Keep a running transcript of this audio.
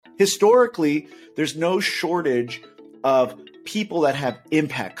historically, there's no shortage of people that have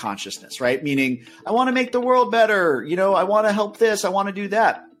impact consciousness, right? Meaning, I want to make the world better. I want to help this. I want to do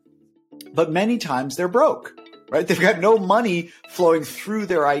that. But many times they're broke, right? They've got no money flowing through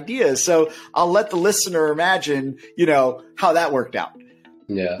their ideas. So I'll let the listener imagine, how that worked out.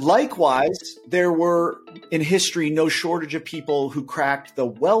 Yeah. Likewise, there were in history no shortage of people who cracked the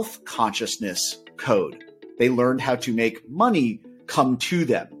wealth consciousness code. They learned how to make money come to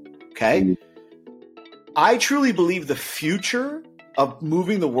them. Okay. Mm-hmm. I truly believe the future of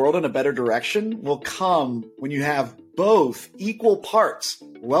moving the world in a better direction will come when you have both equal parts,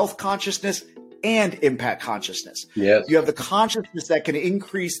 wealth consciousness and impact consciousness. Yes. You have the consciousness that can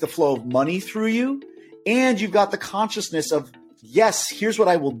increase the flow of money through you, and you've got the consciousness of, yes, here's what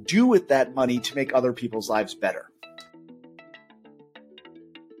I will do with that money to make other people's lives better.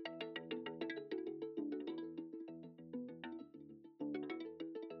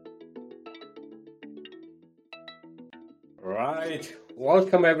 Right.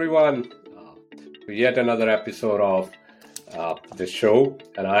 Welcome, everyone, to yet another episode of the show.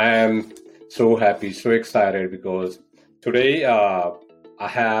 And I am so happy, so excited because today I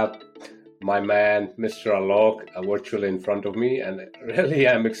have my man, Mr. Alok, virtually in front of me. And really,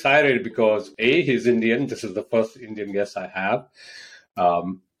 I'm excited because he's Indian. This is the first Indian guest I have.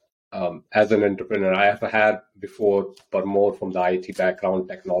 As an entrepreneur, I have had before, but more from the IT background,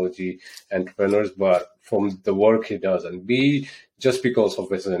 technology entrepreneurs, but from the work he does, and just because of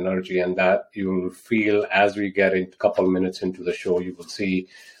his energy, and that you will feel as we get in a couple minutes into the show, you will see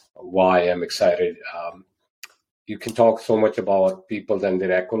why I'm excited. You can talk so much about people and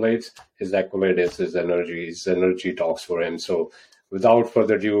their accolades. His accolade is his energy. His energy talks for him. So without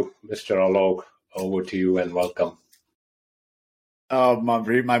further ado, Mr. Alok, over to you and welcome. Oh,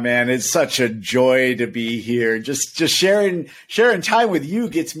 my man, it's such a joy to be here. Just sharing time with you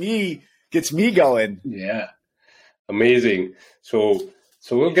gets me going. Yeah, amazing. So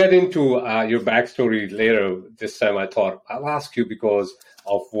we'll get into your backstory later. This time I thought I'll ask you because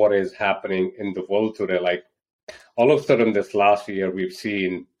of what is happening in the world today. Like all of a sudden this last year, we've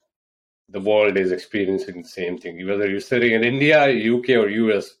seen the world is experiencing the same thing. Whether you're sitting in India, UK, or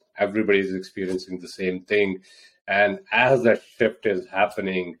US, everybody's experiencing the same thing. And as that shift is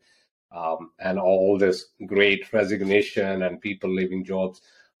happening, and all this great resignation and people leaving jobs,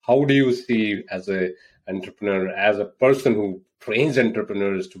 how do you see as an entrepreneur, as a person who trains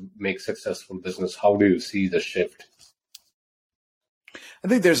entrepreneurs to make successful business, how do you see the shift? I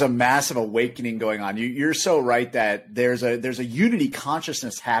think there's a massive awakening going on. You're so right that there's a unity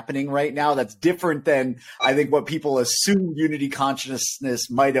consciousness happening right now that's different than I think what people assume unity consciousness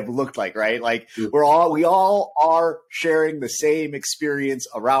might have looked like, right? Like we all are sharing the same experience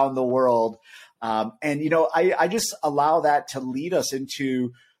around the world. And I just allow that to lead us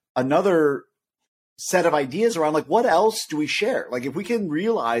into another set of ideas around like, what else do we share? Like if we can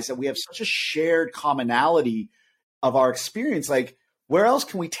realize that we have such a shared commonality of our experience, like, where else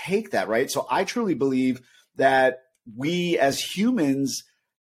can we take that, right? So I truly believe that we as humans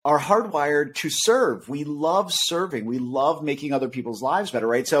are hardwired to serve. We love serving. We love making other people's lives better,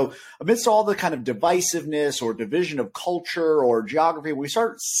 right? So amidst all the kind of divisiveness or division of culture or geography, we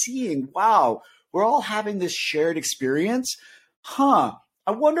start seeing, wow, we're all having this shared experience. I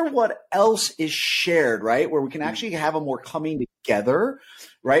wonder what else is shared, right? Where we can actually have a more coming together,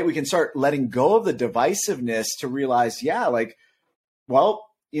 right? We can start letting go of the divisiveness to realize, well,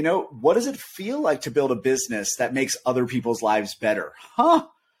 what does it feel like to build a business that makes other people's lives better?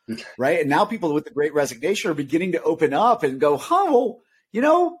 Right. And now people with the Great Resignation are beginning to open up and go,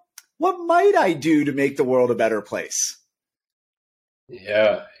 what might I do to make the world a better place?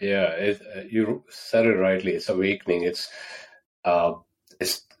 Yeah. You said it rightly. It's awakening. The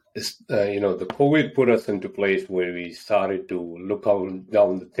COVID put us into place where we started to look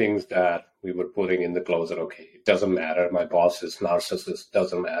down the things that we were putting in the closet. Okay, it doesn't matter. My boss is narcissist.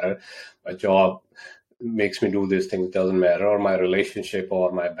 Doesn't matter. My job makes me do these things. Doesn't matter. Or my relationship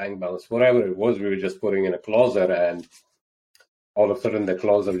or my bank balance, whatever it was, we were just putting in a closet, and all of a sudden the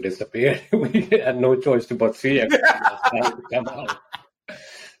closet disappeared. We had no choice but see it to come out.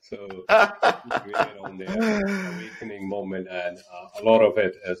 So we're on the awakening moment, and a lot of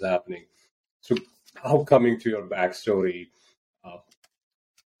it is happening. So now coming to your backstory,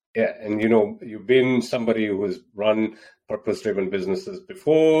 and you've been somebody who has run purpose-driven businesses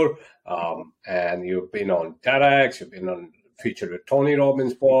before, and you've been on TEDx, you've been on featured with Tony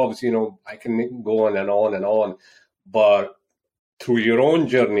Robbins, Forbes. I can go on and on and on, but through your own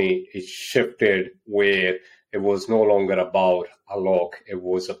journey, it shifted where it was no longer about Alok. It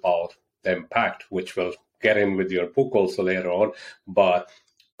was about the impact, which we'll get in with your book also later on. But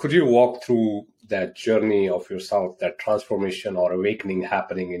could you walk through that journey of yourself, that transformation or awakening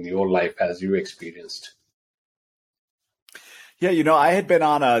happening in your life as you experienced? Yeah, I had been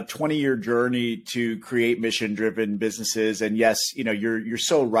on a 20-year journey to create mission-driven businesses, and yes, you're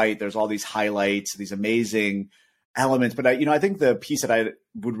so right. There's all these highlights, these amazing elements, but I think the piece that I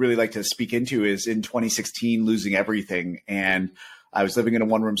would really like to speak into is in 2016, losing everything, and I was living in a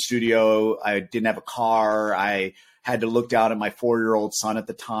one-room studio. I didn't have a car. I had to look down at my 4-year-old son at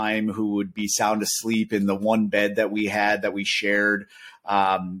the time, who would be sound asleep in the one bed that we had that we shared.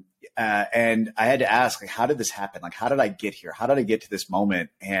 And I had to ask, how did this happen? How did I get here? How did I get to this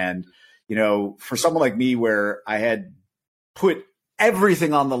moment? And, for someone like me, where I had put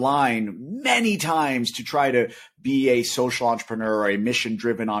everything on the line many times to try to be a social entrepreneur or a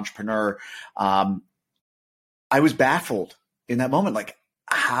mission-driven entrepreneur, I was baffled in that moment.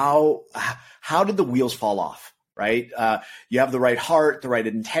 How did the wheels fall off? Right? You have the right heart, the right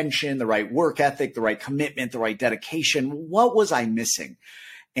intention, the right work ethic, the right commitment, the right dedication. What was I missing?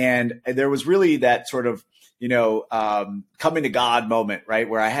 And there was really that sort of, coming to God moment, right?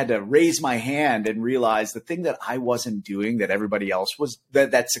 Where I had to raise my hand and realize the thing that I wasn't doing that everybody else was,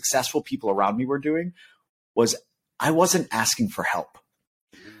 that successful people around me were doing, was I wasn't asking for help.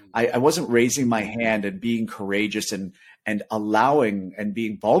 I wasn't raising my hand and being courageous and allowing and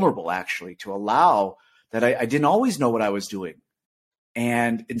being vulnerable, actually, to allow that I didn't always know what I was doing.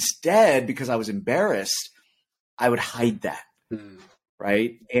 And instead, because I was embarrassed, I would hide that.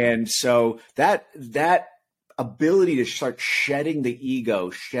 Right. And so that ability to start shedding the ego,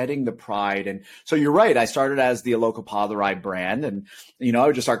 shedding the pride. And so you're right. I started as the Aloka Patherai brand, and, I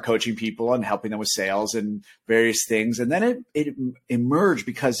would just start coaching people and helping them with sales and various things. And then it emerged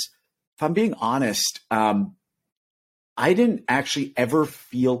because, if I'm being honest, I didn't actually ever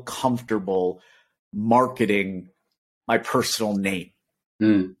feel comfortable marketing my personal name.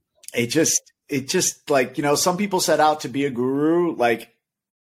 It just some people set out to be a guru,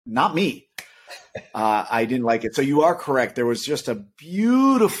 not me. I didn't like it. So you are correct. There was just a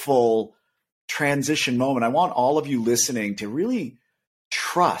beautiful transition moment. I want all of you listening to really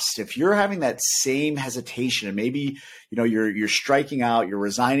trust. If you're having that same hesitation, and maybe, you're striking out, you're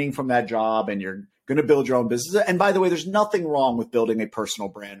resigning from that job, and you're going to build your own business. And by the way, there's nothing wrong with building a personal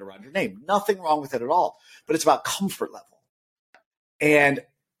brand around your name. Nothing wrong with it at all. But it's about comfort level. And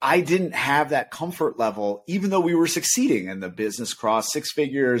I didn't have that comfort level, even though we were succeeding and the business crossed 6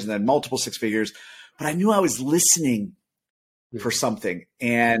 figures and then multiple 6 figures. But I knew I was listening for something.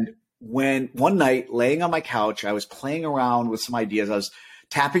 And when one night, laying on my couch, I was playing around with some ideas. I was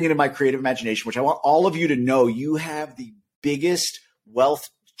tapping into my creative imagination, which I want all of you to know, you have the biggest wealth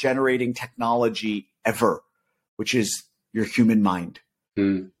generating technology ever, which is your human mind.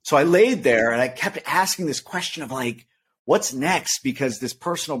 So I laid there and I kept asking this question of what's next? Because this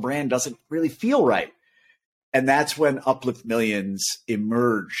personal brand doesn't really feel right. And that's when Uplift Millions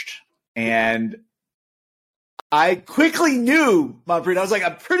emerged. And I quickly knew, Manpreet, I was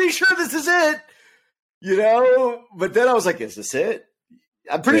I'm pretty sure this is it, but then I was is this it?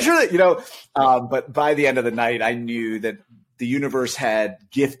 I'm pretty sure that, but by the end of the night, I knew that the universe had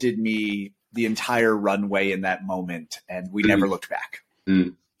gifted me the entire runway in that moment, and we never looked back.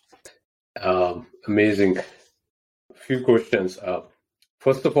 Amazing. Few questions.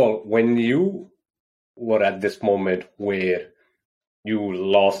 First of all, when you were at this moment where you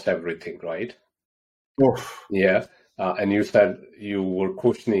lost everything, right? Oof. Yeah. And you said you were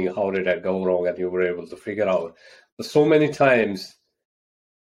questioning how did that go wrong, and you were able to figure out. But so many times,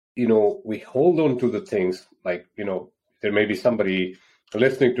 we hold on to the things there may be somebody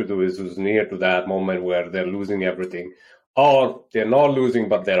listening to this who's near to that moment where they're losing everything, or they're not losing,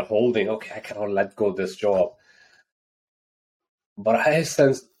 but they're holding, okay, I cannot let go of this job. But I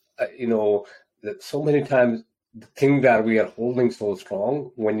sense, that so many times the thing that we are holding so strong,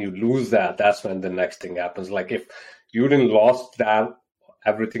 when you lose that, that's when the next thing happens. If you didn't lost that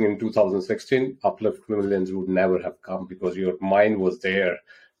everything in 2016, Uplift Millions would never have come, because your mind was there,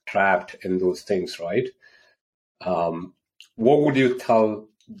 trapped in those things, right? What would you tell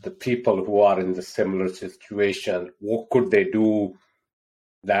the people who are in the similar situation? What could they do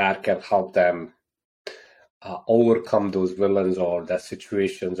that can help them overcome those villains or that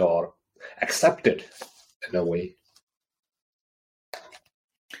situations, or accept it in a way?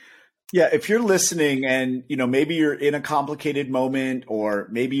 Yeah, if you're listening and, maybe you're in a complicated moment, or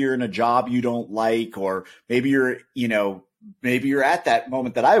maybe you're in a job you don't like, or maybe you're at that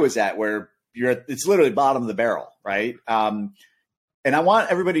moment that I was at, where it's literally bottom of the barrel, right? And I want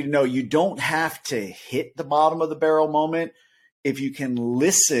everybody to know, you don't have to hit the bottom of the barrel moment. If you can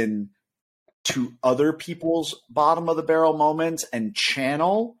listen to other people's bottom of the barrel moments and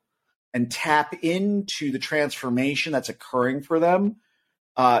channel and tap into the transformation that's occurring for them,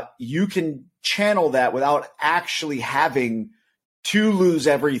 you can channel that without actually having to lose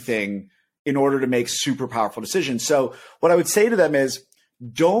everything in order to make super powerful decisions. So what I would say to them is,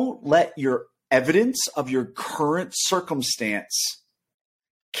 don't let your evidence of your current circumstance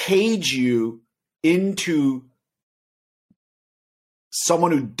cage you into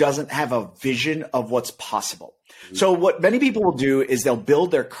someone who doesn't have a vision of what's possible. Mm-hmm. So what many people will do is they'll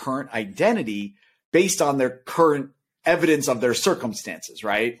build their current identity based on their current evidence of their circumstances,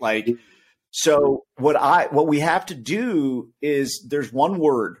 right? Like, so what we have to do is, there's one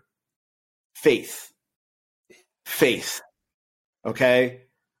word: faith. Faith. Okay.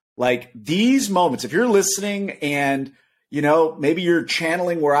 Like, these moments, if you're listening and, you know, maybe you're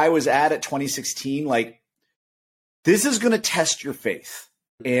channeling where I was at 2016, like, this is going to test your faith.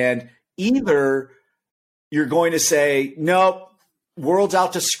 And either you're going to say, nope, world's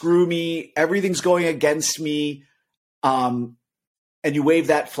out to screw me, everything's going against me, and you wave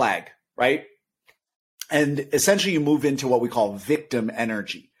that flag, right? And essentially you move into what we call victim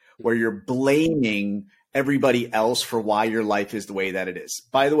energy, where you're blaming everybody else for why your life is the way that it is.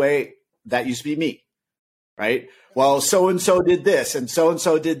 By the way, that used to be me, right? Well, so-and-so did this and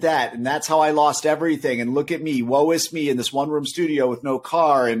so-and-so did that, and that's how I lost everything. And look at me, woe is me in this one-room studio with no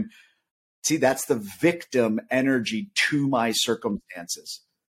car. And see, that's the victim energy to my circumstances,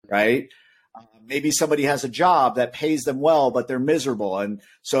 right? Maybe somebody has a job that pays them well, but they're miserable. And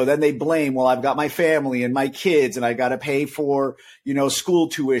so then they blame, well, I've got my family and my kids and I got to pay for, you know, school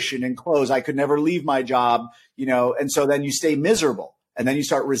tuition and clothes. I could never leave my job, you know, and so then you stay miserable and then you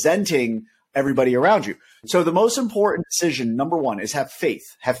start resenting everybody around you. So the most important decision, number one, is have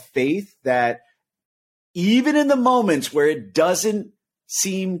faith. Have faith that even in the moments where it doesn't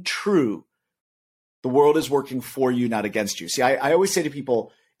seem true, the world is working for you, not against you. See, I always say to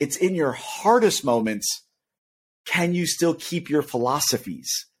people, it's in your hardest moments, can you still keep your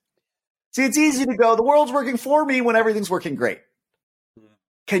philosophies? See, it's easy to go, the world's working for me when everything's working great.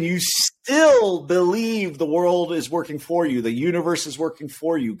 Can you still believe the world is working for you, the universe is working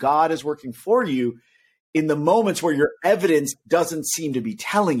for you, God is working for you in the moments where your evidence doesn't seem to be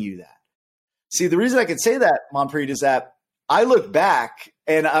telling you that? See, the reason I can say that, Manpreet, is that I look back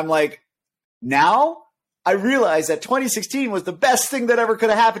and I'm like, now I realize that 2016 was the best thing that ever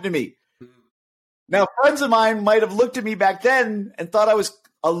could have happened to me. Now, friends of mine might have looked at me back then and thought I was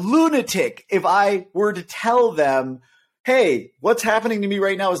a lunatic if I were to tell them, hey, what's happening to me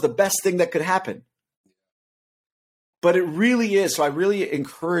right now is the best thing that could happen. But it really is. So I really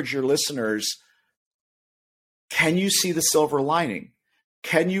encourage your listeners, can you see the silver lining?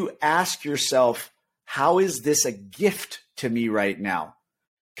 Can you ask yourself, how is this a gift to me right now?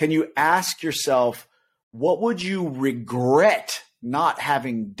 Can you ask yourself, what would you regret not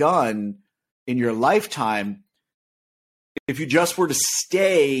having done in your lifetime if you just were to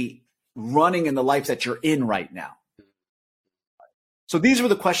stay running in the life that you're in right now? So these were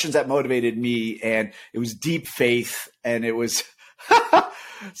the questions that motivated me, and it was deep faith, and it was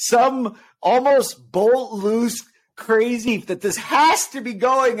some almost bolt loose crazy that this has to be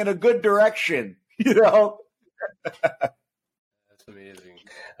going in a good direction, you know? That's amazing.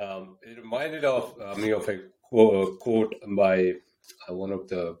 It reminded me of a quote by one of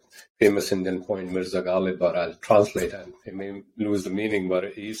the famous Indian poet, Mirza Ghalib, but I'll translate and it may lose the meaning,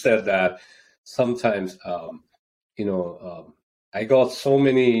 but he said that sometimes, I got so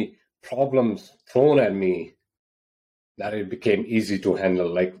many problems thrown at me that it became easy to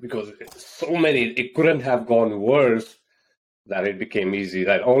handle, because so many, it couldn't have gone worse, that it became easy.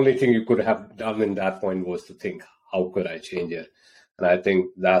 That only thing you could have done in that point was to think, how could I change it? And I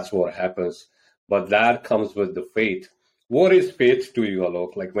think that's what happens. But that comes with the faith. What is faith to you,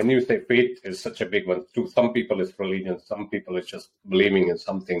 Alok? Like when you say faith is such a big one, to some people it's religion, some people it's just believing in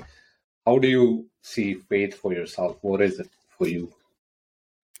something. How do you see faith for yourself? What is it for you?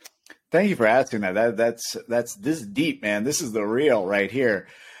 Thank you for asking that. That's this is deep, man. This is the real right here.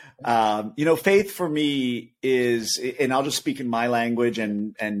 Faith for me is, and I'll just speak in my language,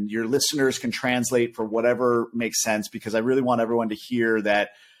 and your listeners can translate for whatever makes sense, because I really want everyone to hear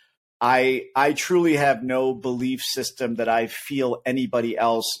that I truly have no belief system that I feel anybody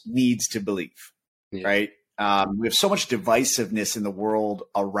else needs to believe, right? We have so much divisiveness in the world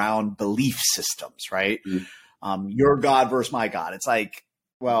around belief systems, right? Your God versus my God. It's like,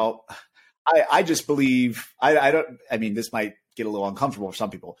 well, I just believe, this might get a little uncomfortable for some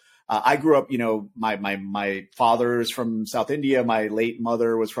people. I grew up, my father is from South India. My late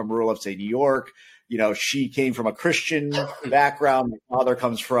mother was from rural upstate New York. She came from a Christian background. My father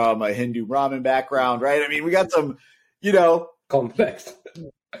comes from a Hindu Brahmin background, right? I mean, we got some, complex.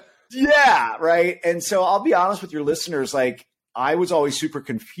 Yeah, right. And so I'll be honest with your listeners, like I was always super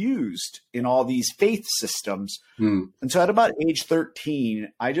confused in all these faith systems. And so at about age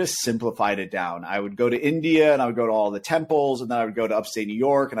 13, I just simplified it down. I would go to India and I would go to all the temples, and then I would go to upstate New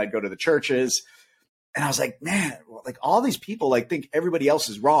York and I'd go to the churches. And I was like, man, like all these people like think everybody else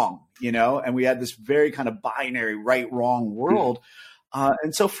is wrong, and we had this very kind of binary right, wrong world.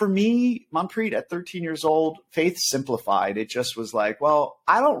 And so for me, Manpreet, at 13 years old, faith simplified. It just was like, well,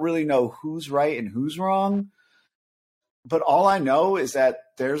 I don't really know who's right and who's wrong, but all I know is that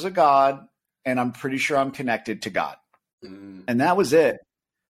there's a God, and I'm pretty sure I'm connected to God. And that was it.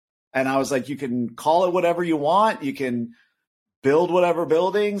 And I was like, you can call it whatever you want. You can build whatever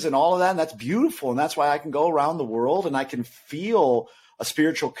buildings and all of that. And that's beautiful. And that's why I can go around the world and I can feel a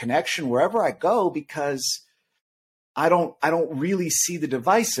spiritual connection wherever I go, because I don't really see the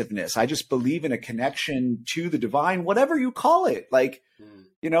divisiveness. I just believe in a connection to the divine, whatever you call it, like,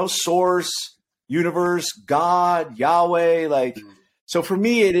 source, universe, God, Yahweh. Like, so for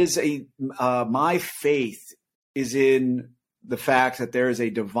me, it is my faith is in the fact that there is a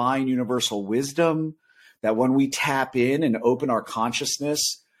divine universal wisdom, that when we tap in and open our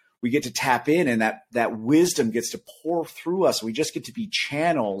consciousness, we get to tap in, and that wisdom gets to pour through us. We just get to be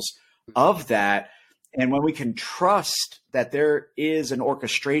channels of that. And when we can trust that there is an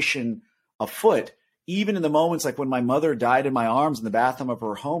orchestration afoot, even in the moments like when my mother died in my arms in the bathroom of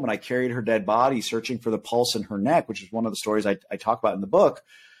her home and I carried her dead body searching for the pulse in her neck, which is one of the stories I talk about in the book.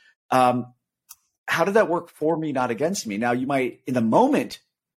 How did that work for me, not against me? Now, you might, in the moment,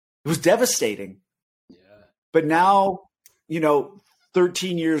 it was devastating. Yeah. But now,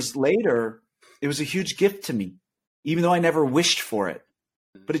 13 years later, it was a huge gift to me, even though I never wished for it.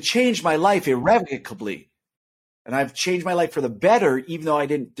 But it changed my life irrevocably. And I've changed my life for the better, even though I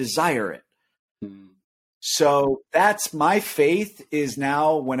didn't desire it. So that's my faith, is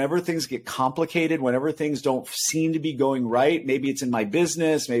now whenever things get complicated, whenever things don't seem to be going right, maybe it's in my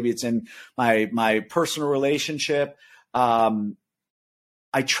business, maybe it's in my personal relationship, I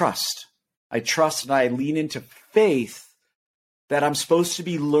trust and I lean into faith that I'm supposed to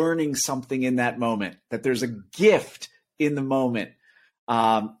be learning something in that moment, that there's a gift in the moment.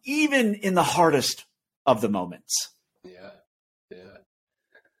 Even in the hardest of the moments. Yeah.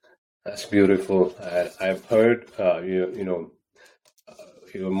 That's beautiful. I've heard,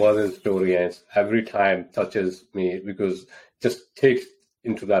 your mother's story, and every time touches me, because just takes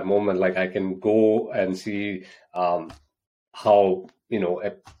into that moment. Like I can go and see how,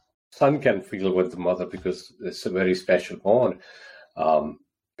 a son can feel with the mother, because it's a very special bond.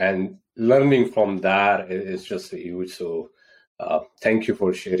 And learning from that is just huge. So, thank you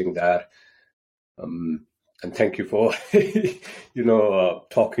for sharing that. And thank you for,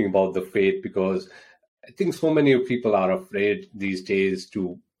 talking about the faith, because I think so many people are afraid these days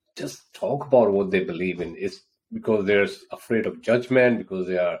to just talk about what they believe in. It's because they're afraid of judgment, because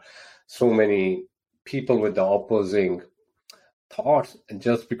there are so many people with the opposing thoughts. And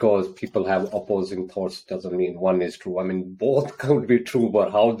just because people have opposing thoughts doesn't mean one is true. I mean, both could be true,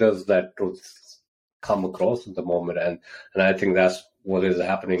 but how does that truth come across at the moment? And I think that's what is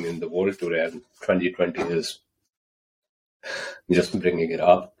happening in the world today, and 2020 is just bringing it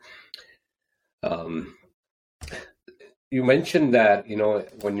up. You mentioned that,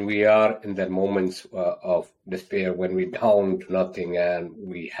 when we are in that moments of despair, when we're down to nothing and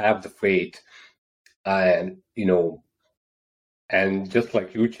we have the faith, and, and just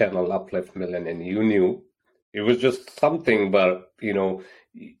like you channel Uplift Million, and you knew it was just something, but,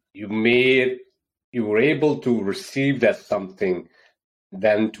 you were able to receive that something,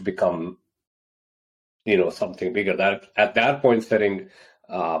 then to become, something bigger. That at that point setting,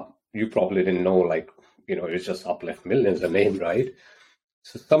 you probably didn't know, like, it's just Uplift Millions, a name, right?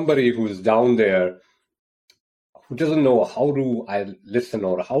 So somebody who's down there, who doesn't know, how do I listen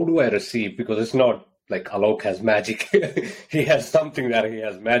or how do I receive? Because it's not like Alok has magic. He has something that he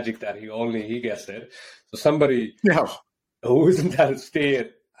has magic that he gets it. So somebody who is in that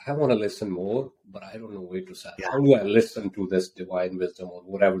state, I want to listen more, but I don't know where to start. How do I listen to this divine wisdom, or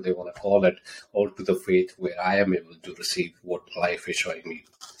whatever they want to call it, or to the faith where I am able to receive what life is showing me?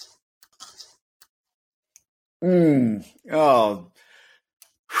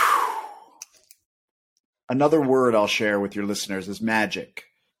 Another word I'll share with your listeners is magic.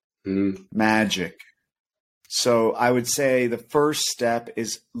 Magic. So I would say the first step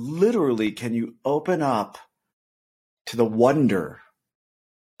is literally, can you open up to the wonder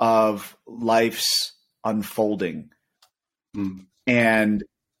of life's unfolding. And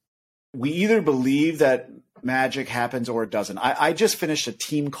we either believe that magic happens or it doesn't. I just finished a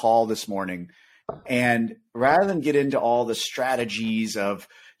team call this morning, and rather than get into all the strategies of,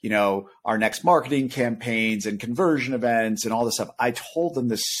 our next marketing campaigns and conversion events and all this stuff, I told them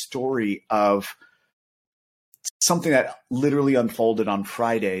this story of something that literally unfolded on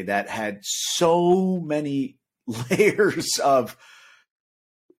Friday that had so many layers of,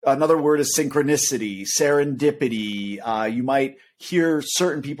 another word is synchronicity, serendipity. You might hear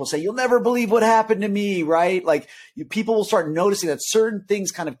certain people say, you'll never believe what happened to me, right? Like people will start noticing that certain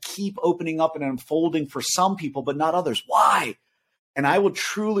things kind of keep opening up and unfolding for some people, but not others. Why? And I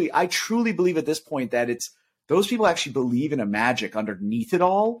truly believe at this point that it's those people actually believe in a magic underneath it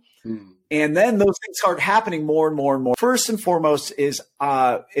all. And then those things start happening more and more and more. First and foremost is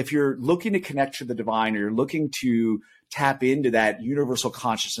if you're looking to connect to the divine, or you're looking to tap into that universal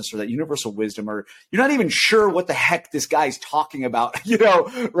consciousness or that universal wisdom, or you're not even sure what the heck this guy's talking about,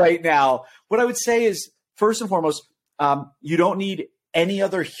 right now, what I would say is, first and foremost, you don't need any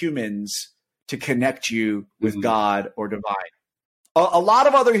other humans to connect you with God or divine. A lot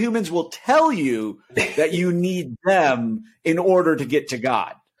of other humans will tell you that you need them in order to get to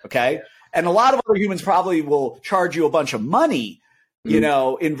God. Okay. And a lot of other humans probably will charge you a bunch of money,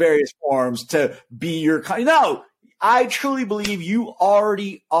 in various forms to be your, no, I truly believe you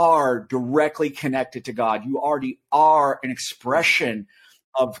already are directly connected to God. You already are an expression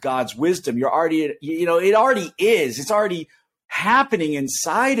of God's wisdom. You're already, it already is. It's already happening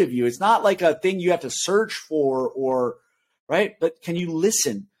inside of you. It's not like a thing you have to search for or, right? But can you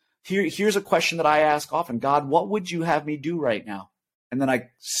listen? Here's a question that I ask often. God, what would you have me do right now? And then I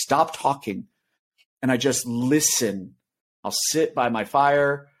stop talking and I just listen. I'll sit by my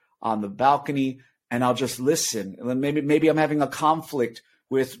fire on the balcony and I'll just listen. And then maybe I'm having a conflict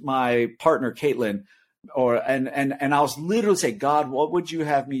with my partner, Caitlin, and I'll literally say, God, what would you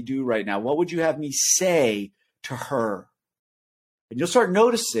have me do right now? What would you have me say to her? And you'll start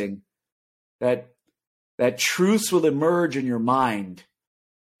noticing that truths will emerge in your mind.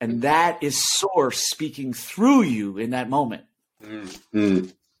 And that is Source speaking through you in that moment. Mm-hmm.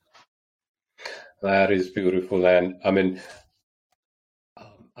 That is beautiful. And I mean,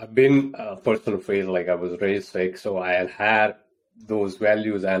 I've been a person of faith, like I was raised Sikh, so I had those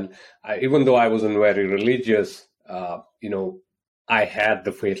values. And even though I wasn't very religious, I had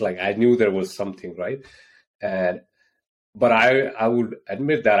the faith, like I knew there was something, right? But I would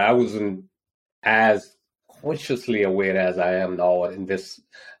admit that I wasn't as consciously aware as I am now in this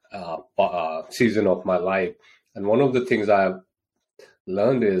season of my life. And one of the things I've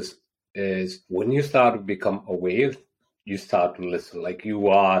learned is when you start to become aware, you start to listen. Like you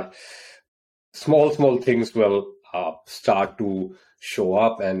are, small things will start to show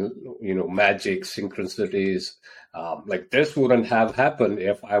up, and magic, synchronicities. Like this wouldn't have happened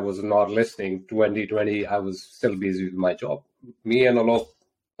if I was not listening. 2020, I was still busy with my job. Me and a lot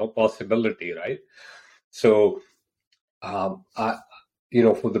of possibility, right? So, for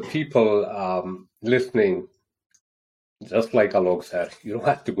the people listening, just like Alok said, you don't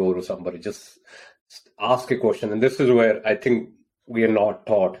have to go to somebody. Just ask a question. And this is where I think we are not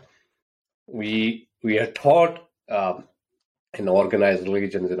taught. We are taught in organized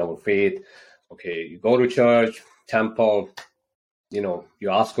religions, in our faith. Okay, you go to church, temple, you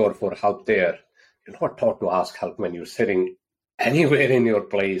ask God for help there. You're not taught to ask help when you're sitting anywhere in your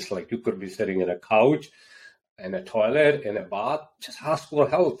place. Like you could be sitting in a couch, in a toilet, in a bath. Just ask for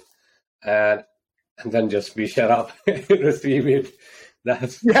help, and then just be shut up and receive it.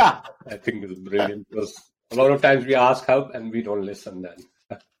 That's, I think is brilliant, because a lot of times we ask help and we don't listen then.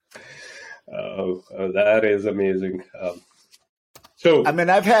 That is amazing. So I mean,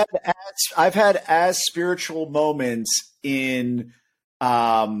 I've had as spiritual moments in,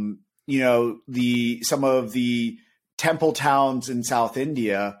 some of the temple towns in South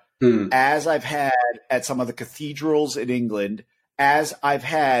India, as I've had at some of the cathedrals in England, as I've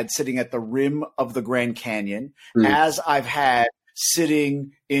had sitting at the rim of the Grand Canyon, as I've had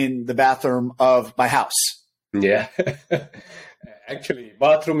sitting in the bathroom of my house. Yeah. Actually,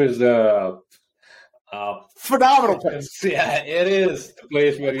 bathroom is a phenomenal place. Yeah, it is the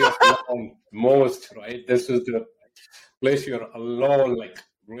place where you're alone most, right? This is the place you're alone, like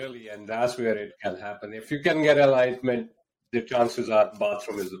really, and that's where it can happen. If you can get enlightenment, the chances are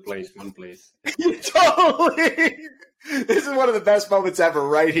bathroom is one place. Totally. This is one of the best moments ever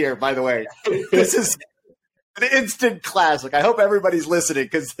right here, by the way. This is an instant classic. I hope everybody's listening,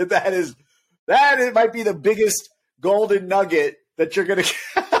 because that might be the biggest golden nugget that you're going to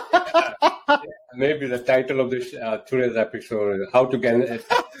maybe the title of this today's episode is "How to Get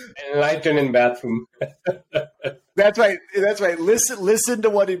Enlightened in Bathroom." That's right. That's right. Listen to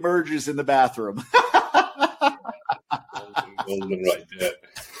what emerges in the bathroom. Golden right there.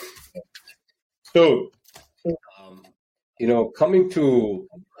 So, coming to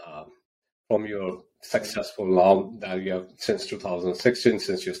from your successful now that you have since 2016,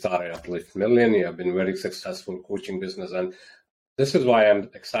 since you started Uplift Million, you have been very successful coaching business, and this is why I'm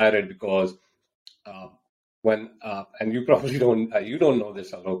excited because when and you probably don't know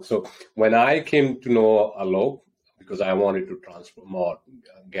this, Alok. So when I came to know Alok, because I wanted to transform or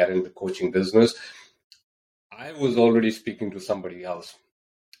get in the coaching business, I was already speaking to somebody else.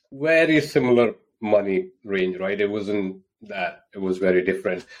 Very similar money range, right? It wasn't that, it was very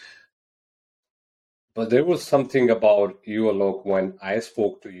different. But there was something about you, Alok, when I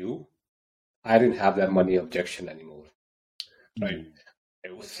spoke to you, I didn't have that money objection anymore, right?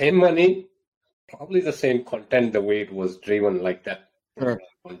 It was same money, probably the same content, the way it was driven like that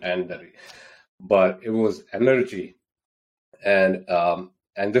content, but it was energy. And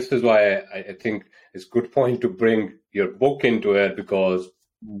this is why I think it's a good point to bring your book into it, because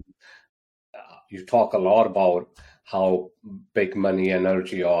you talk a lot about how big money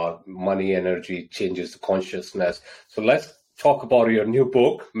energy or money energy changes the consciousness. So let's talk about your new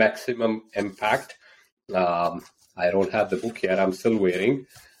book, Maximum Impact. I don't have the book yet. I'm still waiting.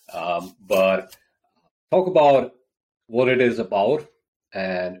 But talk about what it is about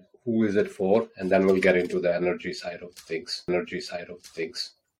and who is it for, and then we'll get into the energy side of things.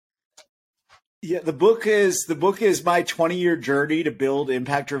 Yeah, the book is my 20-year journey to build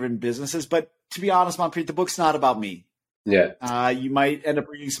impact-driven businesses. But to be honest, Manpreet, the book's not about me. Yeah. You might end up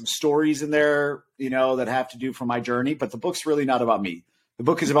reading some stories in there, that have to do from my journey, but the book's really not about me. The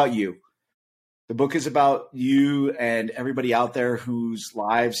book is about you. The book is about you and everybody out there whose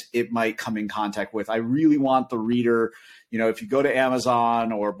lives it might come in contact with. I really want the reader, if you go to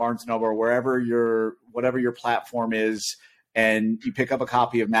Amazon or Barnes & Noble or whatever your platform is, and you pick up a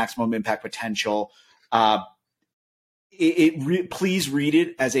copy of Maximum Impact Potential, please read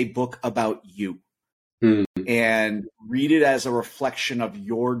it as a book about you. And read it as a reflection of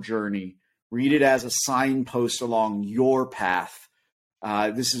your journey. Read it as a signpost along your path.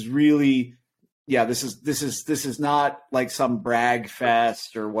 This is really, this is not like some brag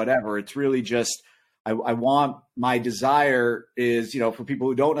fest or whatever. It's really just, I want, my desire is, for people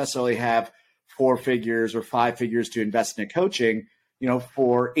who don't necessarily have 4 figures or 5 figures to invest in a coaching,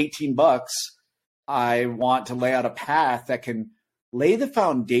 for $18, I want to lay out a path that can lay the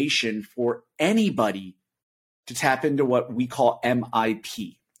foundation for anybody to tap into what we call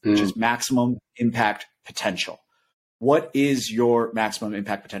MIP, which is maximum impact potential. What is your maximum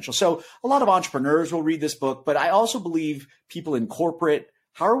impact potential? So a lot of entrepreneurs will read this book, but I also believe people in corporate,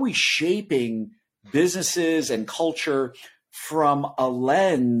 how are we shaping businesses and culture from a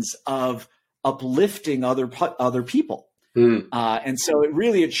lens of uplifting other people? And so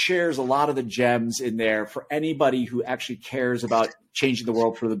it shares a lot of the gems in there for anybody who actually cares about changing the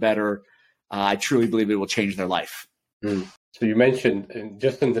world for the better. I truly believe it will change their life. So you mentioned, and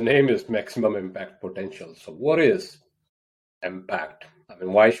just in the name is maximum impact potential. So what is impact? I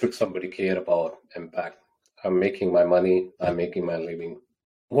mean, why should somebody care about impact? I'm making my money. I'm making my living.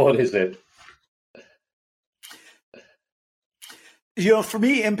 What is it? For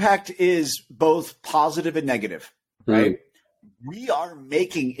me, impact is both positive and negative, right? We are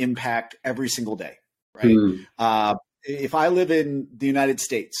making impact every single day, right? If I live in the United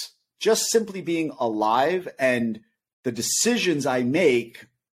States, just simply being alive and the decisions I make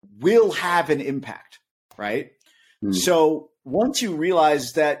will have an impact, right? So once you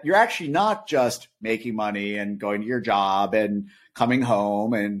realize that you're actually not just making money and going to your job and coming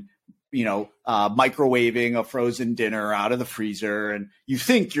home and, microwaving a frozen dinner out of the freezer, and you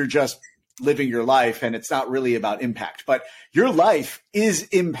think you're just living your life and it's not really about impact, but your life is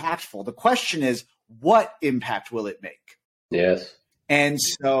impactful. The question is, what impact will it make? Yes. And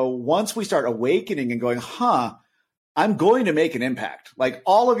so once we start awakening and going, I'm going to make an impact. Like,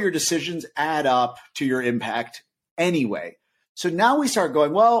 all of your decisions add up to your impact anyway. So now we start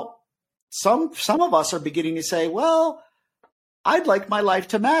going, well, some of us are beginning to say, well, I'd like my life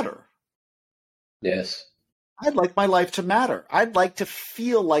to matter. Yes. I'd like my life to matter. I'd like to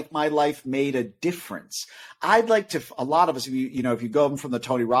feel like my life made a difference. I'd like to, a lot of us, if you go from the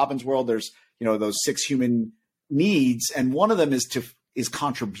Tony Robbins world, there's, those 6 human needs. And one of them is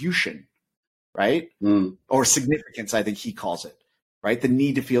contribution, right? Or significance, I think he calls it, right? The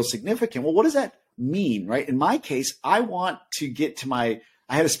need to feel significant. Well, what does that mean, right? In my case, I want to get to I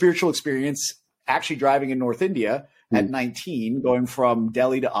had a spiritual experience actually driving in North India, at 19, going from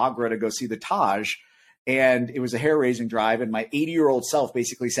Delhi to Agra to go see the Taj. And it was a hair-raising drive. And my 80-year-old self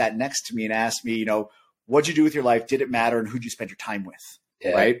basically sat next to me and asked me, what'd you do with your life? Did it matter? And who'd you spend your time with?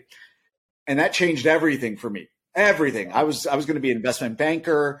 Yeah. Right. And that changed everything for me. Everything. I was going to be an investment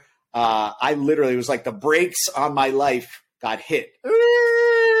banker. I literally, it was like the brakes on my life got hit.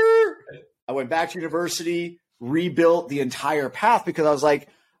 I went back to university, rebuilt the entire path because I was like,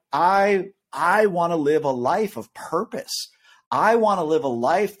 I want to live a life of purpose. I want to live a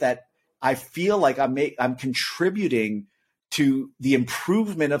life that I feel like I'm contributing to the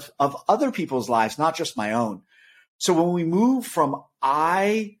improvement of other people's lives, not just my own. So when we move from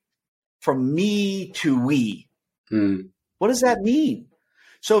me to we, what does that mean?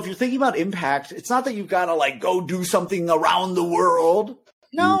 So if you're thinking about impact, it's not that you've got to like go do something around the world.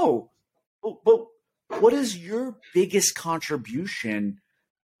 No, but what is your biggest contribution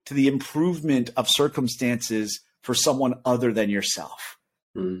to the improvement of circumstances for someone other than yourself?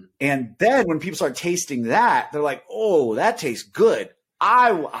 And then when people start tasting that, they're like, oh, that tastes good.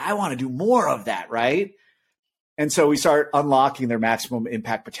 I want to do more of that, right? And so we start unlocking their maximum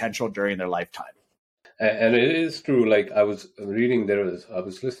impact potential during their lifetime. And it is true. Like I was reading, I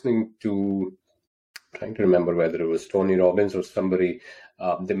was listening to, trying to remember whether it was Tony Robbins or somebody.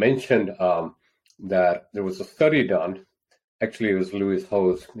 They mentioned that there was a study done. Actually, it was Lewis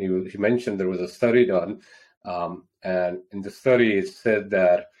Howes. He mentioned there was a study done. And in the study, it said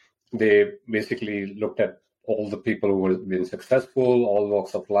that they basically looked at all the people who were been successful, all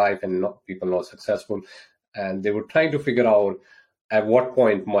walks of life, and people not successful. And they were trying to figure out at what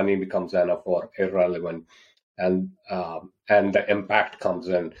point money becomes enough or irrelevant, and the impact comes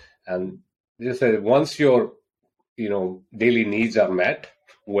in. And they said once your daily needs are met,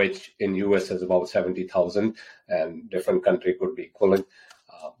 which in US is about 70,000, and different country could be equivalent.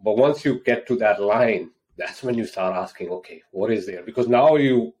 But once you get to that line, that's when you start asking, okay, what is there? Because now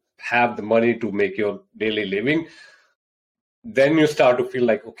you have the money to make your daily living. Then you start to feel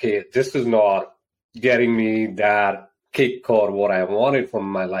like, okay, this is not getting me that kick or what I wanted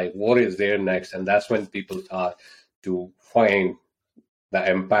from my life. What is there next? And that's when people start to find the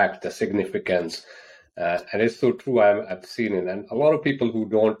impact, the significance. And it's so true. I've seen it. And a lot of people who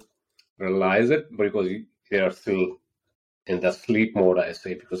don't realize it because they are still in the sleep mode, I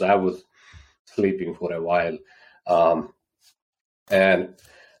say, because I was sleeping for a while. And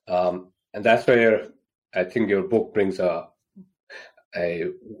that's where I think your book brings a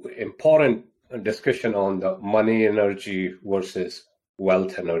important discussion on the money energy versus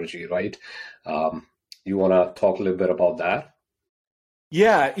wealth energy, right? You want to talk a little bit about that?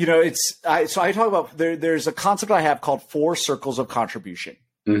 Yeah, so I talk about there's a concept I have called 4 circles of contribution.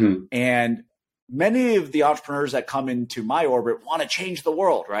 Mm-hmm. And many of the entrepreneurs that come into my orbit want to change the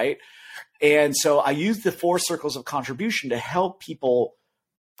world, right? And so I use the 4 circles of contribution to help people,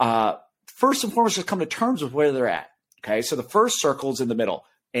 first and foremost, just come to terms with where they're at. Okay. So the first circle is in the middle,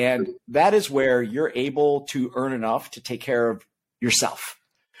 and that is where you're able to earn enough to take care of yourself.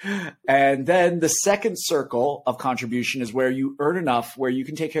 And then the second circle of contribution is where you earn enough where you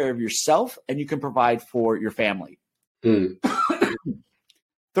can take care of yourself and you can provide for your family.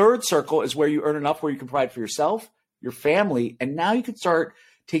 Third circle is where you earn enough where you can provide for yourself, your family, and now you can start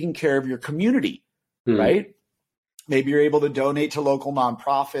taking care of your community, right? Maybe you're able to donate to local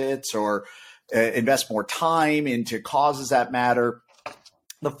nonprofits or invest more time into causes that matter.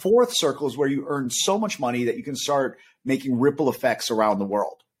 The fourth circle is where you earn so much money that you can start making ripple effects around the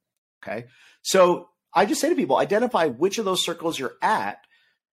world. Okay. So I just say to people, identify which of those circles you're at.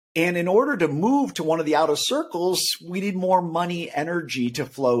 And in order to move to one of the outer circles, we need more money energy to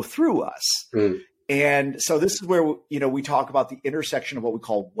flow through us. And so this is where, we talk about the intersection of what we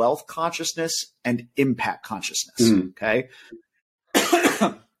call wealth consciousness and impact consciousness. Okay.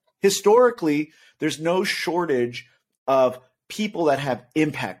 Historically, there's no shortage of people that have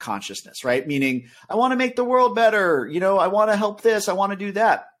impact consciousness, right? Meaning, I want to make the world better. I want to help this. I want to do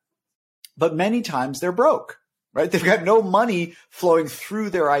that. But many times they're broke, right? They've got no money flowing through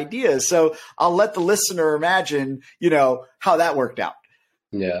their ideas. So I'll let the listener imagine, how that worked out.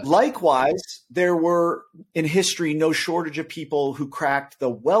 Yeah. Likewise, there were in history no shortage of people who cracked the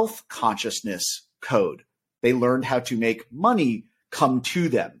wealth consciousness code. They learned how to make money come to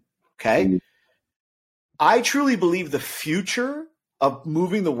them. Okay. I truly believe the future of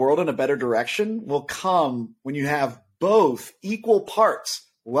moving the world in a better direction will come when you have both equal parts,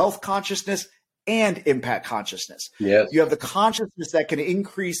 wealth consciousness and impact consciousness. Yes. You have the consciousness that can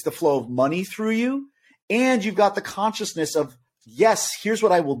increase the flow of money through you, and you've got the consciousness of, yes, here's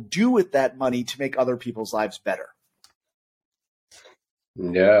what I will do with that money to make other people's lives better.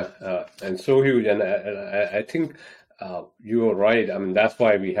 Yeah, and so huge. And I think you're right. I mean, that's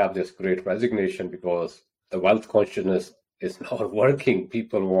why we have this great resignation, because the wealth consciousness is not working.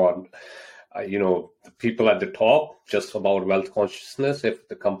 People want, the people at the top just about wealth consciousness. If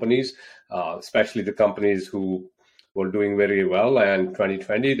the companies, especially the companies who were doing very well, and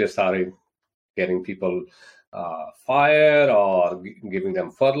 2020, they started getting people fired or giving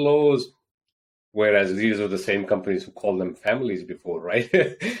them furloughs. Whereas these are the same companies who called them families before, right?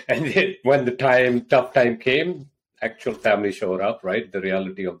 And when the tough time came, actual family showed up, right? The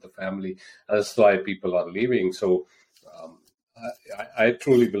reality of the family. That's why people are leaving. So I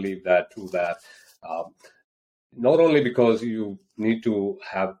truly believe that too, that not only because you need to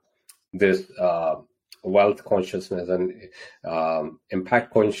have this wealth consciousness and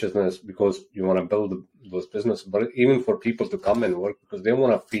impact consciousness because you want to build those businesses, but even for people to come and work because they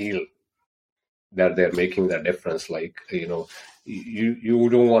want to feel that they're making that difference. Like, you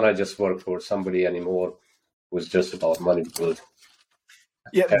don't want to just work for somebody anymore who's just about money. Because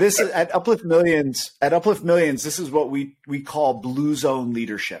this is at Uplift Millions. At Uplift Millions, this is what we call blue zone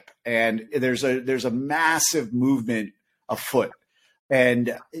leadership, and there's a massive movement afoot.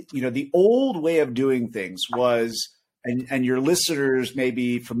 And the old way of doing things was, and your listeners may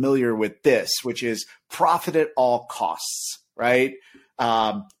be familiar with this, which is profit at all costs, right?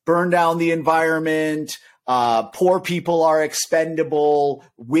 Burn down the environment. Poor people are expendable.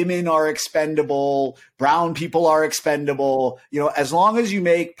 Women are expendable. Brown people are expendable. As long as you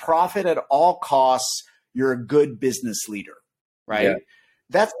make profit at all costs, you're a good business leader, right? Yeah.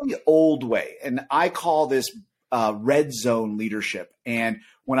 That's the old way. And I call this red zone leadership. And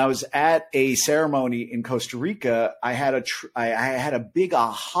when I was at a ceremony in Costa Rica, I had a big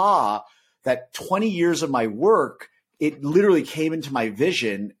aha that 20 years of my work, it literally came into my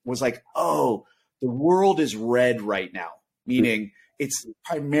vision, was like, oh, the world is red right now, meaning it's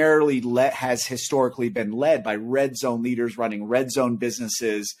primarily has historically been led by red zone leaders running red zone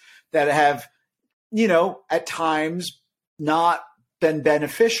businesses that have, at times not been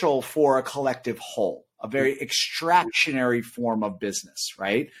beneficial for a collective whole, a very extractionary form of business,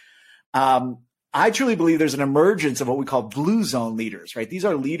 right? I truly believe there's an emergence of what we call blue zone leaders, right? These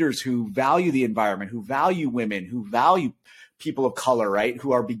are leaders who value the environment, who value women, who value people of color, right?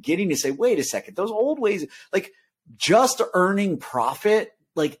 Who are beginning to say, wait a second, those old ways, like just earning profit,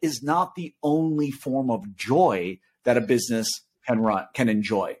 like is not the only form of joy that a business can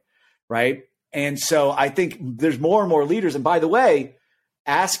enjoy, right? And so I think there's more and more leaders. And by the way,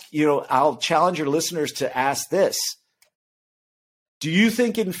 I'll challenge your listeners to ask this. Do you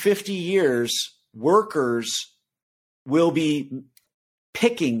think in 50 years, workers will be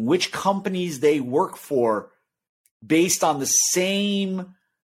picking which companies they work for based on the same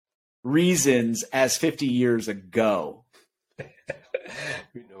reasons as 50 years ago?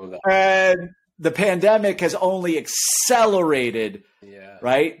 We know that. And the pandemic has only accelerated,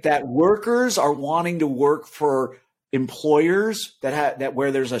 right? That workers are wanting to work for employers that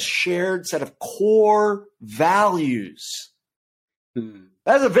where there's a shared set of core values.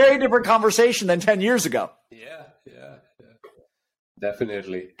 That's a very different conversation than 10 years ago. Yeah.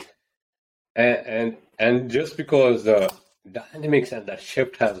 Definitely. And just because the dynamics and that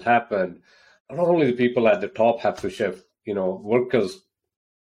shift has happened, not only the people at the top have to shift, workers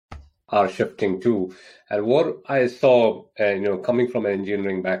are shifting too. And what I saw, coming from an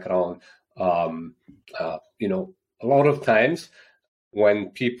engineering background, a lot of times when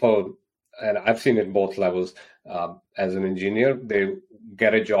people, and I've seen it both levels, as an engineer, they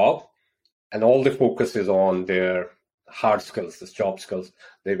get a job and all the focus is on their hard skills, the job skills.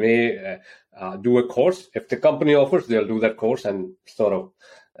 They may do a course. If the company offers, they'll do that course and sort of,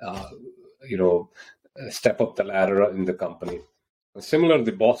 step up the ladder in the company. Similar,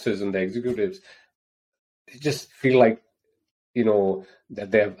 the bosses and the executives, they just feel like,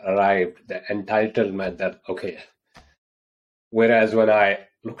 that they've arrived, the entitlement that, okay. Whereas when I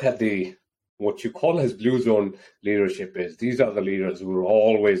look at what you call as blue zone leadership is, these are the leaders who are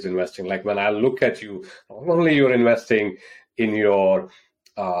always investing. Like when I look at you, not only you're investing in your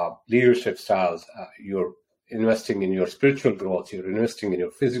leadership styles, you're investing in your spiritual growth, you're investing in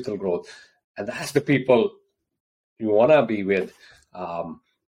your physical growth. And that's the people you want to be with.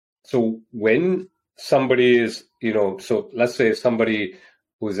 So when somebody is, so let's say somebody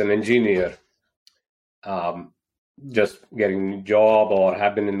who's an engineer, just getting a job or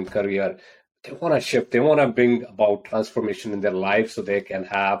have been in a career, they want to shift. They want to bring about transformation in their life so they can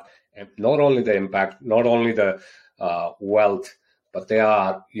have not only the impact, not only the wealth, but they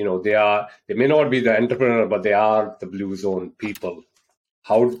may not be the entrepreneur, but they are the blue zone people.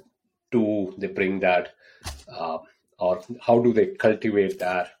 How do they bring that, or how do they cultivate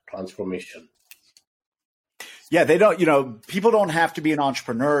that transformation? Yeah, they don't, people don't have to be an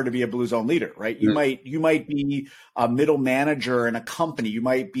entrepreneur to be a Blue Zone leader, right? You might be a middle manager in a company. You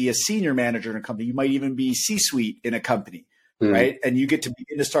might be a senior manager in a company. You might even be C-suite in a company, right? And you get to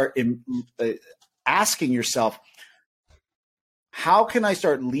begin to start asking yourself, how can I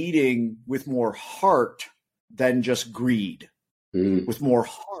start leading with more heart than just greed? With more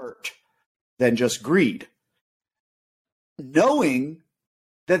heart than just greed. Knowing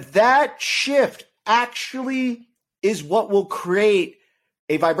that shift actually is what will create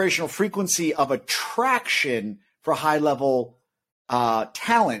a vibrational frequency of attraction for high level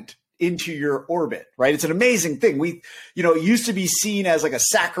talent into your orbit, right? It's an amazing thing. It used to be seen as like a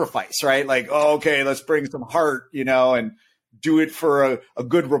sacrifice, right? Like, oh, okay, let's bring some heart, and do it for a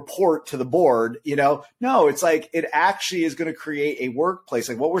good report to the board, No, it's like it actually is going to create a workplace.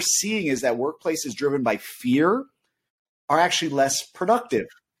 Like what we're seeing is that workplaces driven by fear are actually less productive.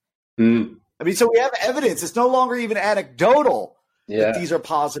 I mean, so we have evidence. It's no longer even anecdotal that these are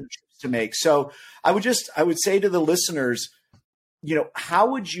positive shifts to make. So I would say to the listeners,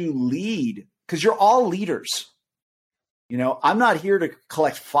 how would you lead? Because you're all leaders. I'm not here to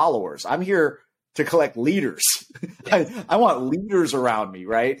collect followers. I'm here to collect leaders. I want leaders around me,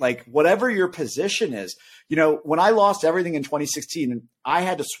 right? Like whatever your position is. When I lost everything in 2016, I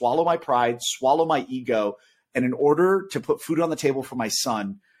had to swallow my pride, swallow my ego. And in order to put food on the table for my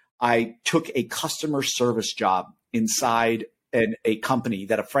son, I took a customer service job inside a company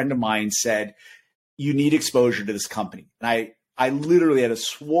that a friend of mine said, you need exposure to this company. And I literally had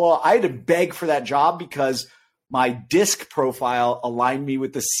to beg for that job because my DISC profile aligned me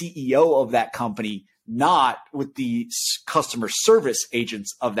with the CEO of that company, not with the customer service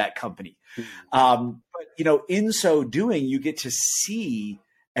agents of that company. But, in so doing, you get to see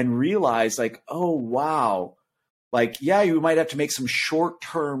and realize like, oh, wow. Like, yeah, you might have to make some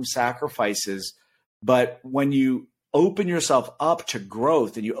short-term sacrifices, but when you open yourself up to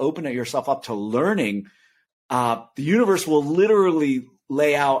growth and you open yourself up to learning, the universe will literally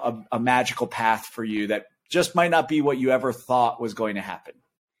lay out a magical path for you that just might not be what you ever thought was going to happen.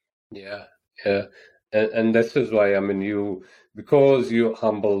 Yeah. And this is why, because you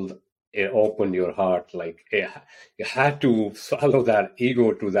humbled and opened your heart, like you had to swallow that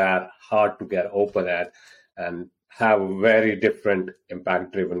ego to that heart to get open at and have a very different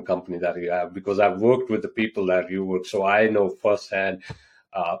impact-driven company that you have, because I've worked with the people that you work, so I know firsthand,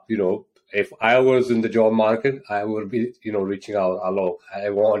 if I was in the job market, I would be, reaching out, hello,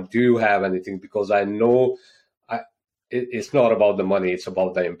 do you have anything? Because I know it's not about the money, it's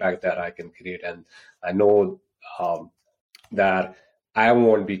about the impact that I can create. And I know that I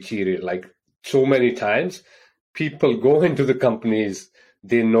won't be cheated. Like so many times, people go into the companies,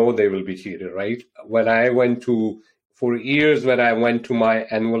 they know they will be cheated, right? For years, when I went to my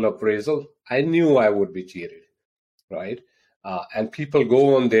annual appraisal, I knew I would be cheated, right? And people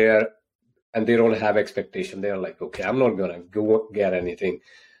go on there and they don't have expectation. They're like, okay, I'm not going to go get anything.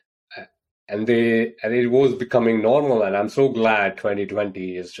 And it was becoming normal. And I'm so glad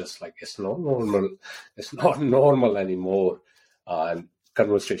 2020 is just like, it's not normal. It's not normal anymore. And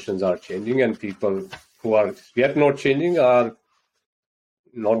conversations are changing, and people who are yet not changing are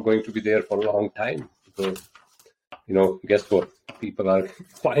not going to be there for a long time, because guess what, people are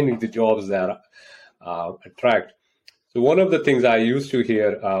finding the jobs that attract. So one of the things I used to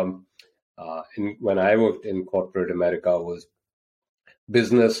hear when I worked in corporate America was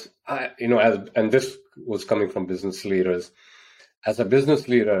business, and this was coming from business leaders. As a business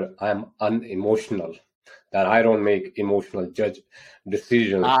leader, I'm unemotional, that I don't make emotional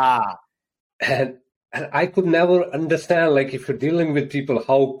decisions. And I could never understand, like, if you're dealing with people,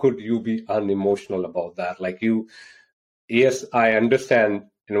 how could you be unemotional about that? Like yes, I understand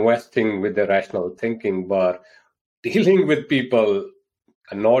investing with the rational thinking, but dealing with people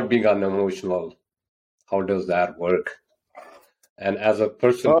and not being unemotional, how does that work? And as a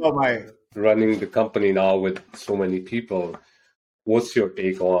person running the company now with so many people, what's your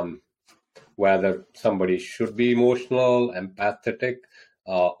take on whether somebody should be emotional, empathetic,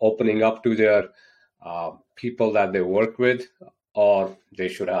 opening up to their people that they work with, or they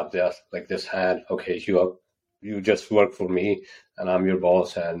should have this hand, okay, you just work for me and I'm your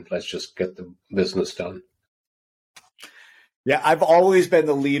boss and let's just get the business done? Yeah, I've always been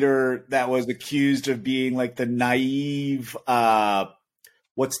the leader that was accused of being like the naive,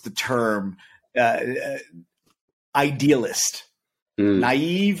 what's the term? Idealist.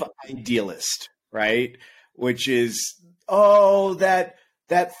 Naive idealist, right? Which is,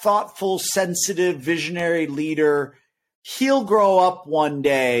 that thoughtful, sensitive, visionary leader, he'll grow up one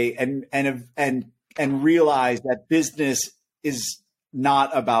day and realize that business is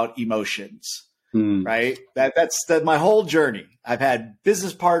not about emotions. right? That's my whole journey. I've had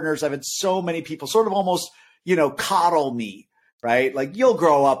business partners. I've had so many people sort of almost, coddle me, right? Like, you'll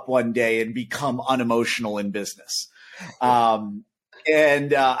grow up one day and become unemotional in business. And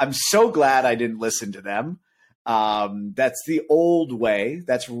I'm so glad I didn't listen to them. That's the old way.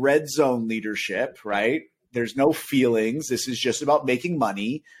 That's red zone leadership, right? There's no feelings. This is just about making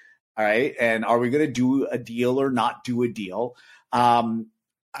money. All right. And are we going to do a deal or not do a deal?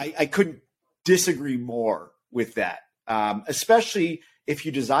 I couldn't disagree more with that, especially if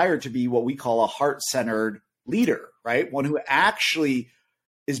you desire to be what we call a heart-centered leader, right? One who actually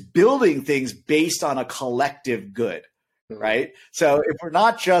is building things based on a collective good, right? So if we're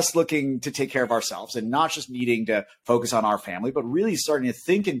not just looking to take care of ourselves and not just needing to focus on our family, but really starting to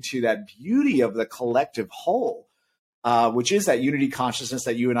think into that beauty of the collective whole, which is that unity consciousness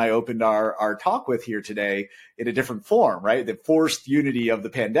that you and I opened our talk with here today in a different form, right? The forced unity of the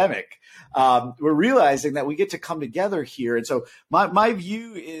pandemic. We're realizing that we get to come together here. And so my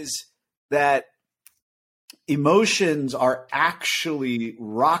view is that emotions are actually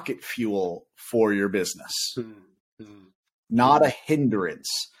rocket fuel for your business, not a hindrance,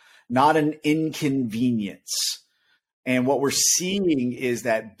 not an inconvenience. And what we're seeing is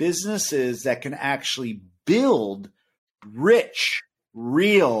that businesses that can actually build rich,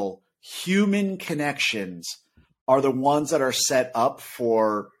 real human connections are the ones that are set up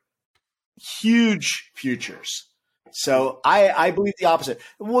for huge futures. So I believe the opposite.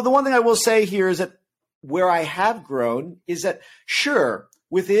 Well, the one thing I will say here is that where I have grown is that, sure,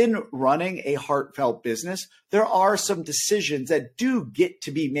 within running a heartfelt business, there are some decisions that do get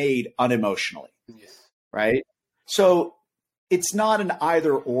to be made unemotionally, right? So it's not an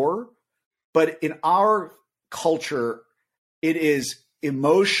either or, but in our culture, it is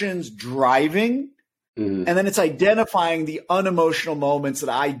emotions driving, and then it's identifying the unemotional moments that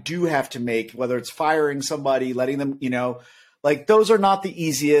I do have to make, whether it's firing somebody, letting them, like those are not the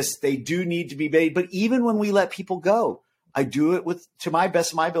easiest. They do need to be made. But even when we let people go, I do it to my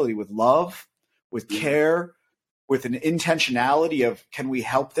best of my ability, with love, with care, with an intentionality of, can we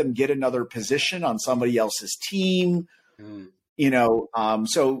help them get another position on somebody else's team?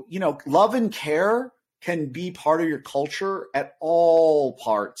 So, love and care can be part of your culture at all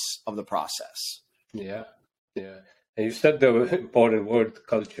parts of the process. Yeah. Yeah. And you said the important word,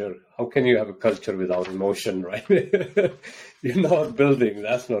 culture. How can you have a culture without emotion, right? You're not building.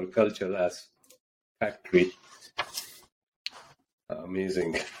 That's not a culture. That's factory.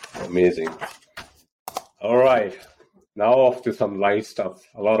 Amazing. Amazing. All right. Now off to some light stuff.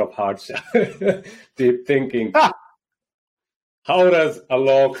 A lot of hard stuff. Deep thinking. How does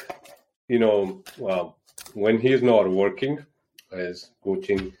Alok, when he's not working, his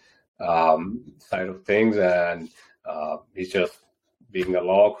coaching side of things, and he's just being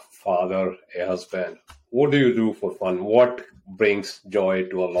Alok, father, a husband, what do you do for fun? What brings joy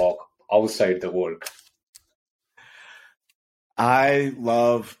to Alok outside the work? I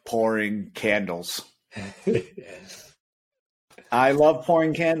love pouring candles. Yes. I love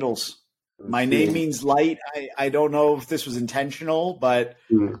pouring candles. My name means light. I don't know if this was intentional, but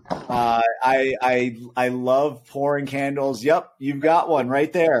I love pouring candles. Yep, you've got one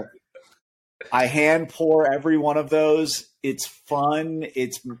right there. I hand pour every one of those. It's fun.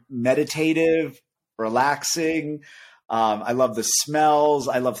 It's meditative, relaxing. I love the smells.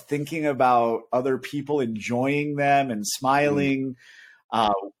 I love thinking about other people enjoying them and smiling.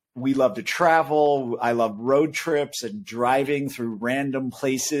 We love to travel. I love road trips and driving through random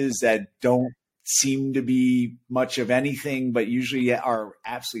places that don't seem to be much of anything, but usually are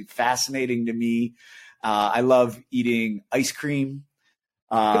absolutely fascinating to me. I love eating ice cream.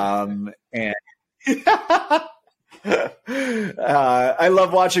 And I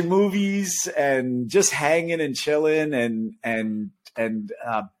love watching movies and just hanging and chilling and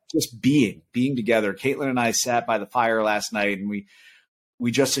just being together. Caitlin and I sat by the fire last night, and we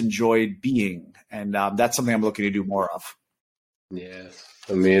just enjoyed being, and that's something I'm looking to do more of. Yes,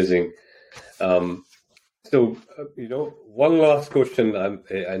 amazing. One last question.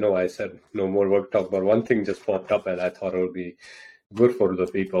 I know I said no more work talk, but one thing just popped up, and I thought it would be good for the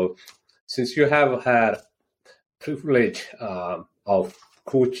people. Since you have had privilege of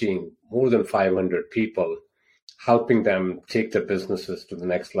coaching more than 500 people, helping them take their businesses to the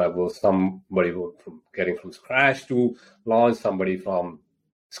next level, somebody from getting from scratch to launch, somebody from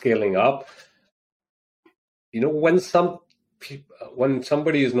scaling up. When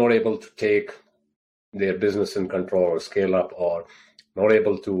somebody is not able to take their business in control or scale up, or not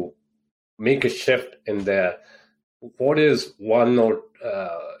able to make a shift in their, what is one or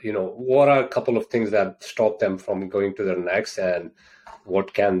what are a couple of things that stop them from going to their next, and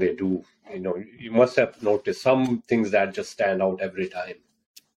what can they do? You must have noticed some things that just stand out every time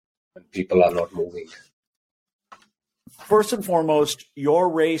when people are not moving. First and foremost, your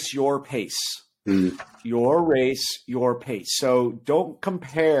race, your pace. Your race, your pace. So don't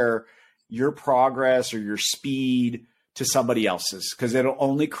compare your progress or your speed to somebody else's, because it'll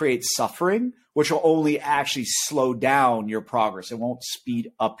only create suffering, which will only actually slow down your progress. It won't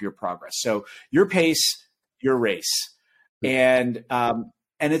speed up your progress. So your pace, your race. And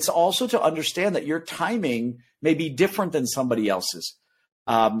it's also to understand that your timing may be different than somebody else's.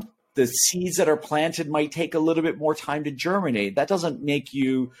 The seeds that are planted might take a little bit more time to germinate. That doesn't make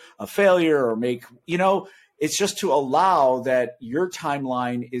you a failure or it's just to allow that your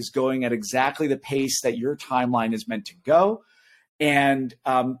timeline is going at exactly the pace that your timeline is meant to go, and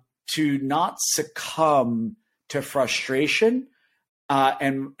to not succumb to frustration.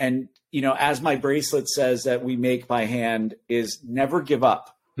 And as my bracelet says that we make by hand, is never give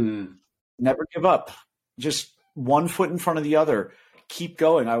up. Never give up. Just one foot in front of the other. Keep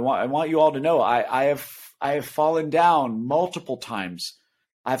going. I want you all to know I have fallen down multiple times.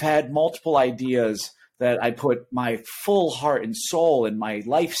 I've had multiple ideas that I put my full heart and soul and my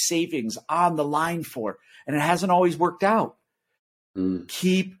life savings on the line for, and it hasn't always worked out.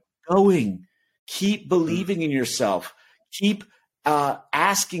 Keep going. Keep believing in yourself. Keep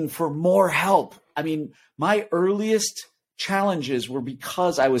asking for more help. I mean, my earliest challenges were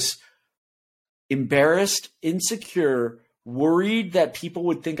because I was embarrassed, insecure, worried that people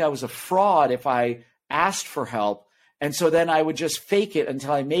would think I was a fraud if I asked for help. And so then I would just fake it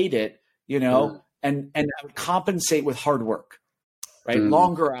until I made it, and I would compensate with hard work, right?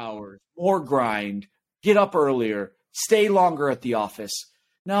 Longer hours, more grind, get up earlier, stay longer at the office.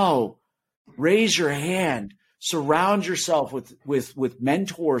 No, raise your hand, surround yourself with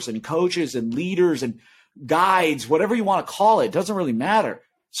mentors and coaches and leaders and guides, whatever you want to call it. Doesn't really matter.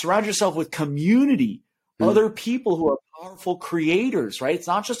 Surround yourself with community, other people who are powerful creators, right? It's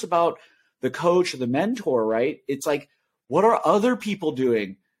not just about the coach or the mentor, right? It's like, what are other people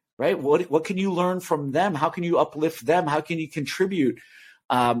doing, right? What can you learn from them? How can you uplift them? How can you contribute?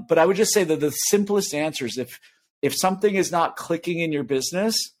 But I would just say that the simplest answer is if something is not clicking in your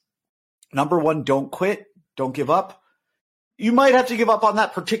business, number one, don't quit. Don't give up. You might have to give up on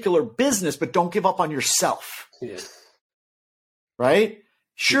that particular business, but don't give up on yourself. Yes. Right?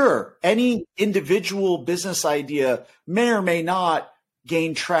 Sure, any individual business idea may or may not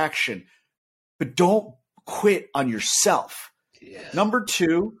gain traction, but don't quit on yourself. Yes. Number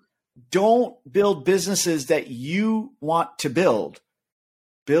two, don't build businesses that you want to build.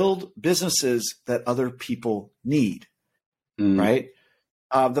 Build businesses that other people need, right?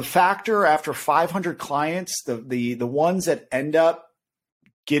 The factor after 500 clients, the ones that end up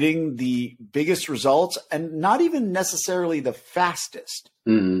getting the biggest results, and not even necessarily the fastest,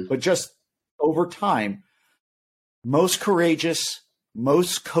 but just over time, most courageous,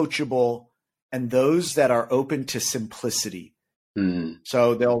 most coachable, and those that are open to simplicity.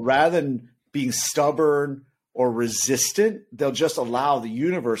 So they'll, rather than being stubborn or resistant, they'll just allow the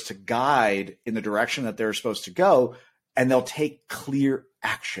universe to guide in the direction that they're supposed to go, and they'll take clear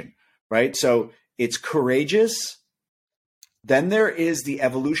action, right? So it's courageous. Then there is the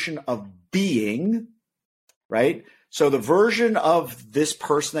evolution of being, right? So the version of this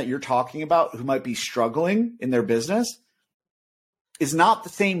person that you're talking about who might be struggling in their business is not the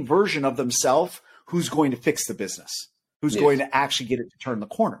same version of themselves who's going to fix the business, who's going to actually get it to turn the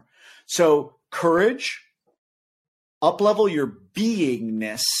corner. So courage, up-level your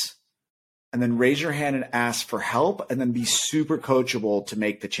beingness, and then raise your hand and ask for help, and then be super coachable to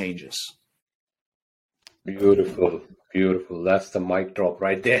make the changes. Beautiful. Beautiful. That's the mic drop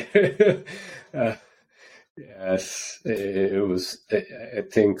right there. Yes, it was. I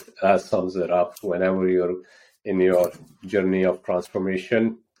think that sums it up. Whenever you're in your journey of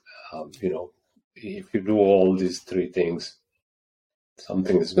transformation, if you do all these three things,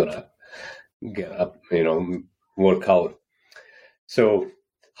 something is gonna get up, work out. So,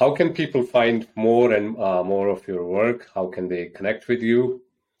 how can people find more and more of your work? How can they connect with you?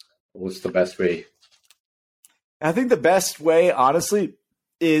 What's the best way? I think the best way, honestly,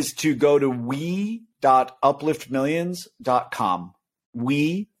 is to go to we.upliftmillions.com.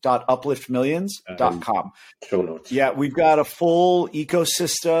 we.upliftmillions.com. Show notes. Yeah, we've got a full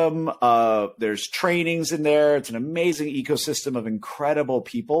ecosystem. There's trainings in there. It's an amazing ecosystem of incredible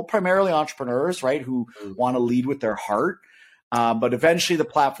people, primarily entrepreneurs, right, who want to lead with their heart. But eventually the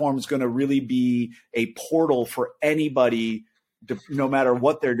platform is going to really be a portal for anybody, no matter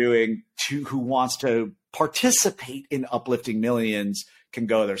what they're doing, who wants to participate in uplifting millions, can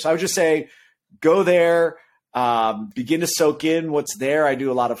go there. So I would just say, go there, begin to soak in what's there. I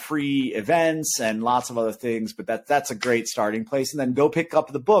do a lot of free events and lots of other things, but that's a great starting place. And then go pick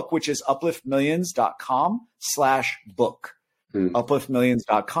up the book, which is upliftmillions.com/book.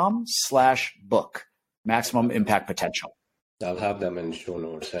 Upliftmillions.com/book. Maximum Impact Potential. I'll have them in show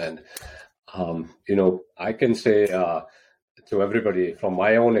notes. And, I can say to everybody from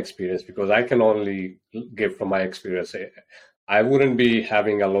my own experience, because I can only give from my experience, I wouldn't be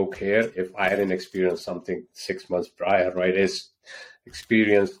having Alok here if I hadn't experienced something 6 months prior, right? It's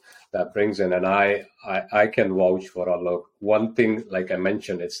experience that brings in, and I can vouch for Alok. One thing, like I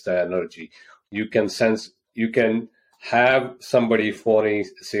mentioned, it's the energy. You can sense, you can have somebody, phony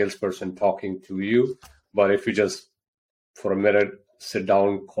salesperson talking to you, but if you just for a minute sit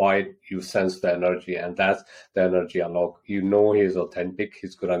down quiet, you sense the energy, and that's the energy Alok. He's authentic.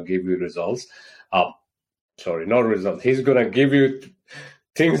 He's gonna give you results. Sorry, not results. He's gonna give you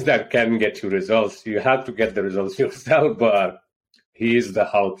things that can get you results. You have to get the results yourself, but he is the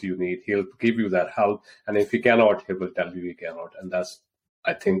help you need. He'll give you that help, and if he cannot, he will tell you he cannot. And that's,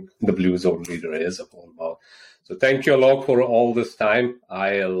 I think, the Blue Zone leader is all about. So thank you, Alok, for all this time.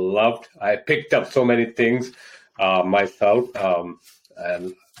 I picked up so many things myself.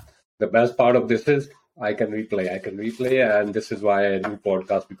 And the best part of this is I can replay. And this is why I do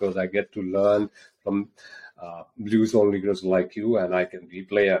podcasts, because I get to learn from Blue Zone leaders like you, and I can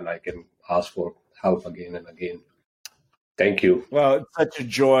replay and I can ask for help again and again. Thank you. Well, it's such a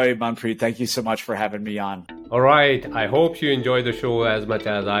joy, Manpreet. Thank you so much for having me on. All right. I hope you enjoyed the show as much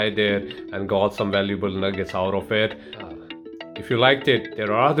as I did and got some valuable nuggets out of it. If you liked it,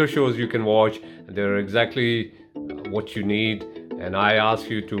 there are other shows you can watch. They're exactly what you need. And I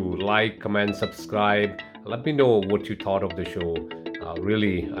ask you to like, comment, subscribe. Let me know what you thought of the show.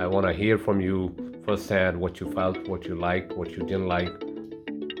 Really, I want to hear from you firsthand, what you felt, what you liked, what you didn't like.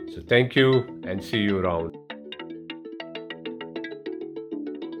 So thank you, and see you around.